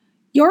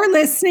You're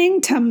listening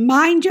to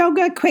Mind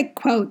Yoga Quick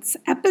Quotes,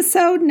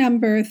 episode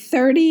number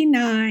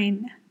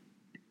 39.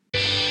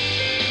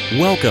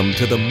 Welcome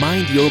to the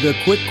Mind Yoga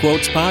Quick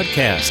Quotes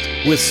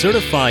podcast with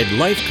certified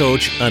life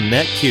coach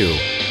Annette Q.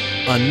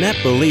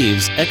 Annette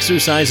believes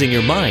exercising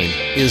your mind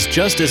is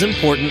just as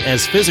important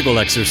as physical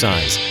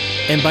exercise.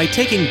 And by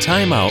taking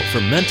time out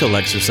for mental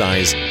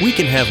exercise, we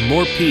can have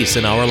more peace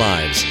in our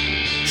lives.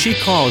 She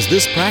calls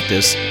this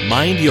practice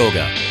Mind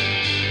Yoga.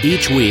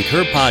 Each week,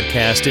 her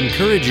podcast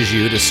encourages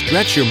you to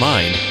stretch your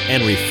mind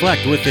and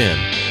reflect within.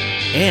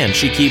 And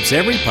she keeps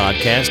every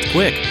podcast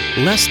quick,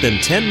 less than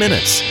 10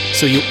 minutes,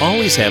 so you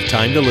always have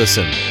time to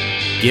listen.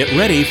 Get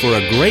ready for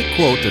a great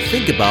quote to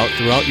think about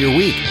throughout your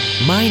week.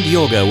 Mind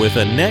Yoga with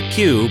Annette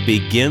Q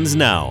begins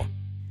now.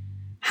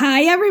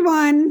 Hi,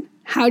 everyone.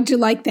 How'd you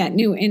like that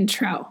new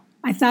intro?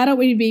 I thought it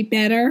would be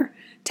better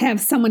to have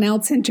someone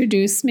else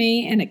introduce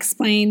me and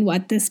explain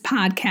what this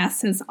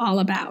podcast is all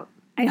about.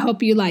 I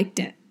hope you liked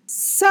it.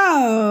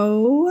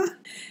 So,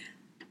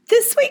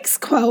 this week's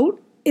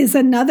quote is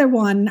another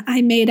one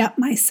I made up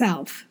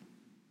myself.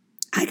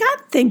 I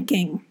got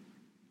thinking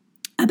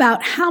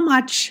about how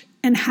much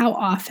and how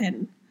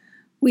often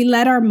we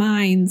let our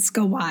minds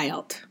go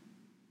wild.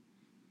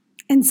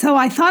 And so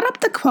I thought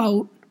up the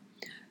quote,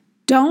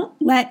 "Don't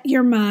let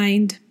your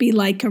mind be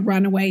like a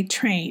runaway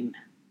train.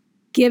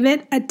 Give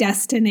it a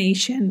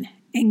destination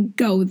and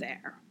go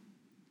there."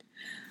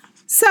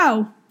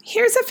 So,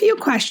 here's a few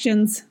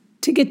questions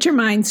to get your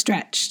mind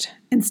stretched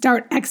and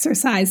start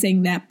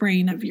exercising that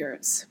brain of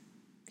yours.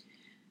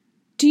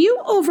 Do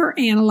you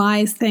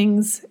overanalyze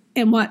things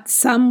in what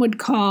some would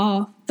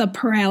call the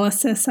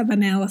paralysis of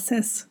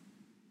analysis?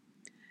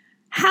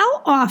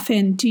 How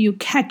often do you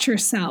catch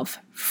yourself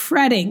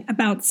fretting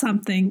about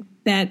something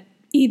that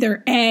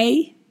either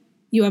A,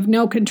 you have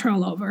no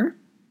control over,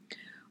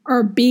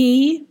 or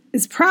B,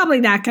 is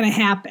probably not going to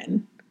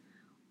happen,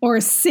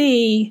 or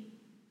C,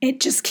 it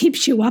just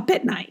keeps you up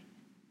at night?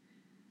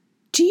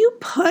 Do you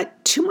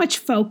put too much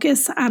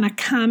focus on a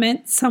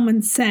comment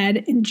someone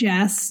said in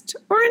jest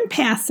or in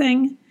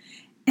passing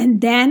and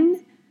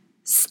then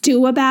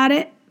stew about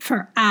it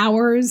for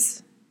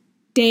hours,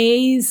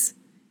 days,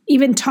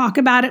 even talk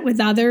about it with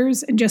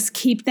others and just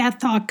keep that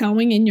thought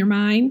going in your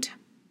mind?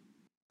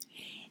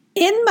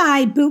 In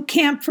my Boot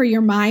Camp for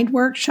Your Mind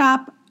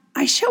workshop,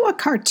 I show a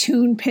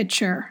cartoon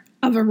picture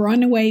of a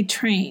runaway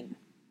train.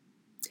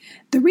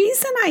 The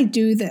reason I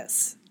do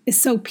this is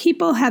so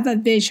people have a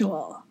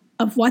visual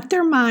of what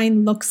their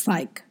mind looks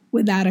like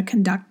without a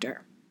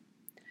conductor.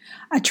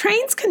 A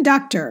train's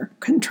conductor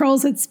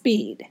controls its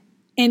speed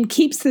and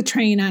keeps the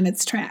train on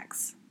its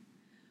tracks.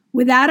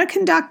 Without a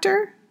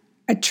conductor,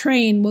 a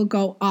train will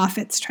go off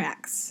its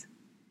tracks.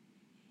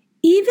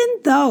 Even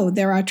though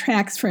there are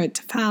tracks for it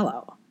to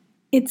follow,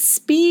 its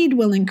speed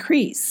will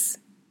increase,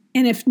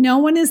 and if no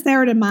one is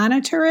there to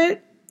monitor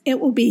it, it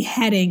will be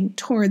heading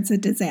towards a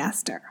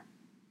disaster.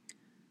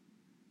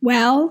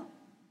 Well,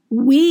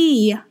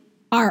 we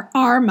are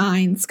our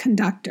mind's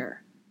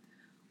conductor.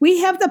 We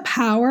have the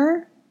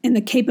power and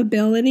the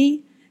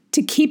capability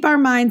to keep our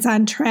minds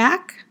on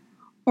track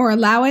or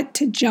allow it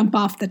to jump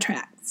off the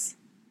tracks.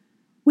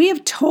 We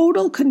have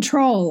total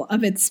control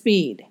of its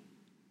speed.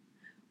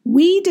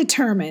 We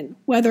determine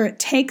whether it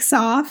takes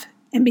off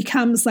and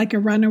becomes like a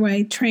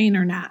runaway train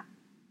or not.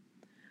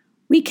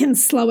 We can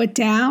slow it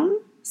down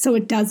so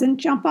it doesn't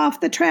jump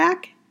off the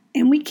track,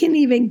 and we can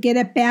even get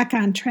it back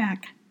on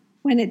track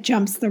when it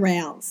jumps the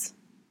rails.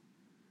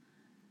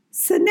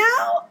 So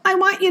now I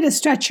want you to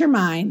stretch your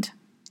mind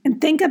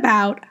and think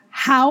about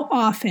how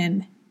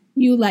often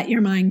you let your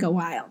mind go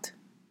wild.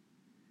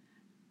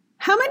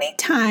 How many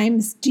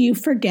times do you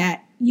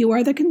forget you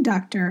are the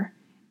conductor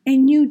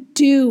and you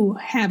do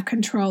have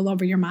control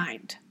over your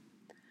mind?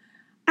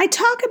 I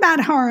talk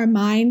about how our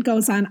mind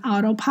goes on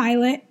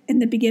autopilot in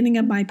the beginning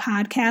of my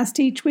podcast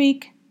each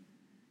week.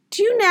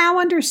 Do you now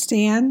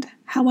understand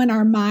how when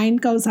our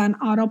mind goes on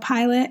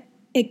autopilot,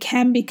 it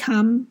can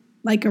become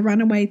like a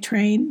runaway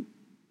train?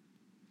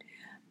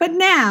 But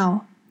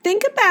now,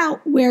 think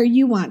about where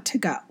you want to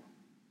go.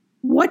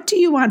 What do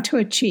you want to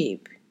achieve?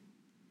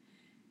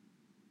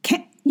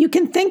 You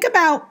can think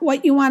about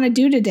what you want to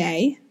do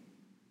today,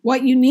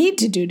 what you need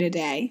to do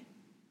today,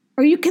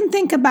 or you can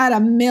think about a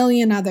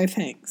million other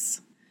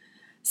things.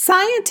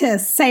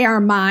 Scientists say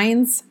our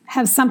minds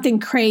have something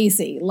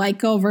crazy,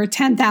 like over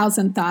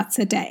 10,000 thoughts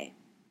a day.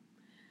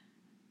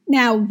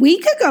 Now, we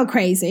could go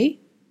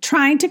crazy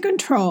trying to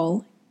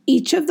control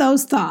each of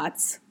those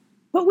thoughts,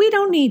 but we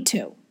don't need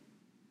to.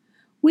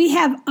 We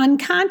have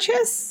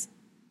unconscious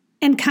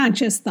and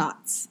conscious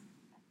thoughts.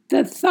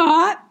 The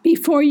thought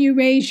before you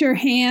raise your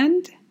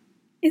hand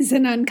is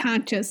an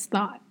unconscious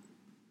thought.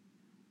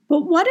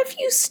 But what if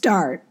you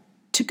start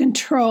to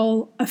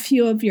control a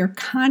few of your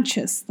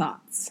conscious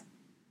thoughts?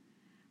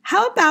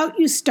 How about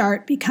you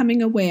start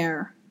becoming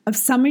aware of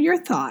some of your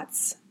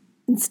thoughts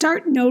and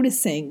start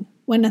noticing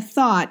when a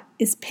thought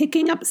is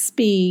picking up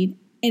speed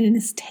and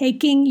is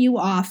taking you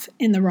off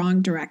in the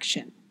wrong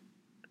direction?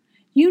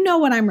 You know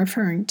what I'm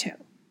referring to.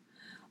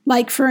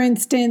 Like, for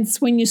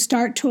instance, when you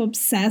start to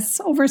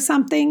obsess over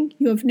something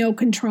you have no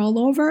control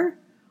over,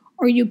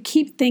 or you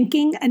keep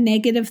thinking a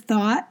negative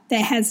thought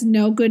that has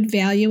no good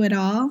value at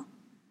all.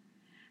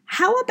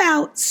 How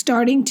about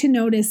starting to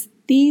notice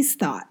these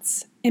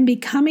thoughts and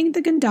becoming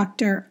the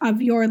conductor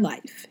of your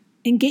life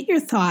and get your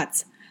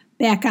thoughts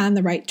back on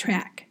the right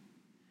track?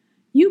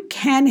 You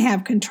can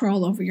have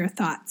control over your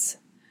thoughts.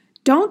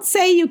 Don't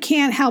say you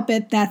can't help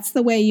it, that's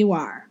the way you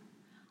are.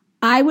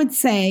 I would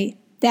say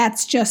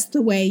that's just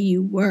the way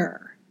you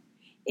were.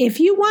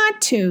 If you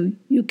want to,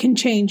 you can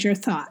change your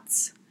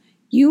thoughts.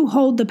 You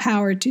hold the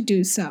power to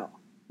do so,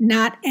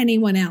 not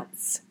anyone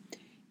else.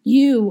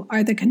 You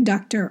are the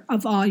conductor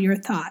of all your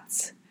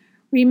thoughts.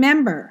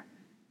 Remember,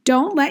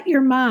 don't let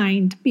your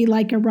mind be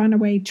like a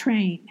runaway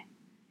train.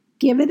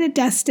 Give it a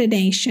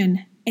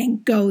destination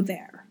and go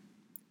there.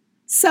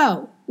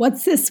 So,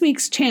 what's this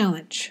week's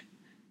challenge?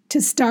 To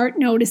start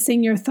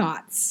noticing your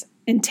thoughts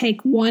and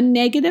take one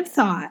negative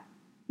thought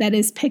that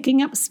is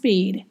picking up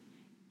speed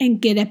and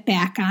get it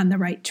back on the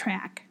right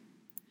track.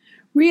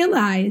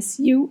 Realize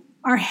you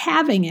are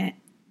having it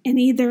and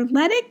either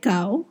let it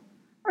go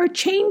or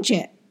change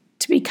it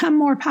to become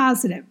more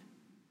positive.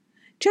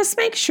 Just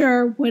make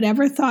sure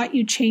whatever thought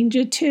you change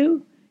it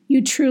to,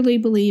 you truly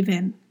believe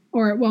in,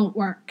 or it won't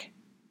work.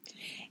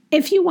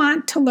 If you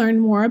want to learn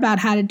more about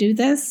how to do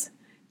this,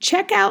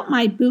 check out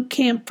my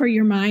Bootcamp for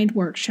Your Mind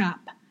workshop.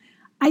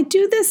 I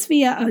do this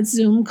via a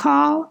Zoom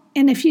call,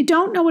 and if you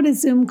don't know what a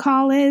Zoom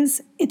call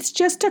is, it's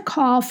just a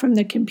call from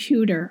the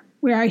computer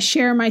where I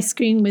share my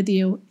screen with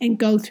you and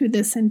go through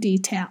this in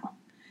detail.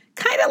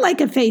 Kind of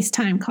like a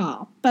FaceTime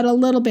call, but a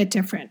little bit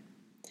different.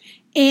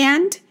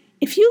 And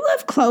if you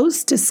live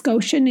close to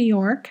Scotia, New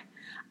York,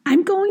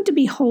 I'm going to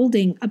be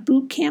holding a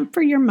Bootcamp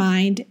for Your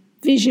Mind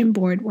vision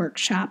board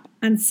workshop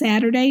on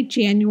Saturday,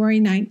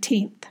 January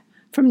 19th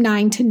from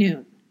 9 to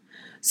noon.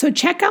 So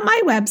check out my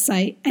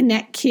website,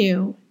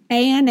 AnnetteQ,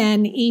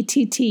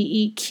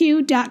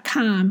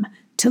 ANNETTEQ.com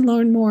to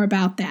learn more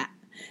about that.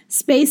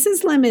 Space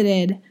is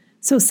limited,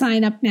 so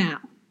sign up now.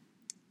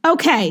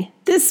 Okay,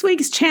 this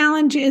week's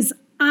challenge is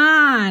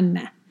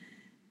on.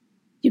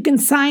 You can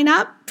sign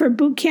up for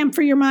Bootcamp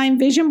for Your Mind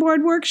Vision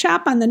Board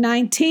Workshop on the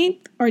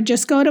 19th, or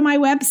just go to my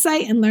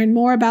website and learn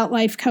more about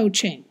life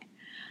coaching.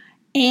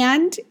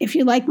 And if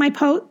you like my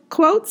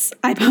quotes,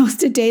 I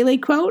post a daily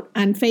quote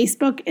on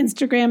Facebook,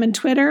 Instagram, and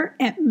Twitter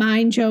at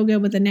Mind Yoga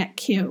with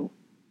AnnetteQ.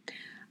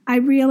 I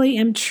really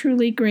am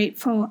truly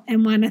grateful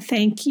and want to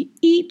thank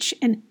each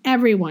and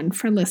everyone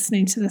for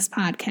listening to this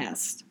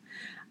podcast.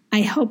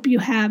 I hope you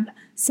have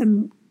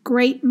some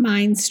great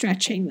mind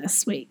stretching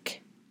this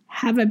week.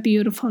 Have a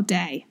beautiful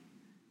day.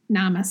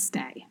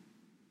 Namaste.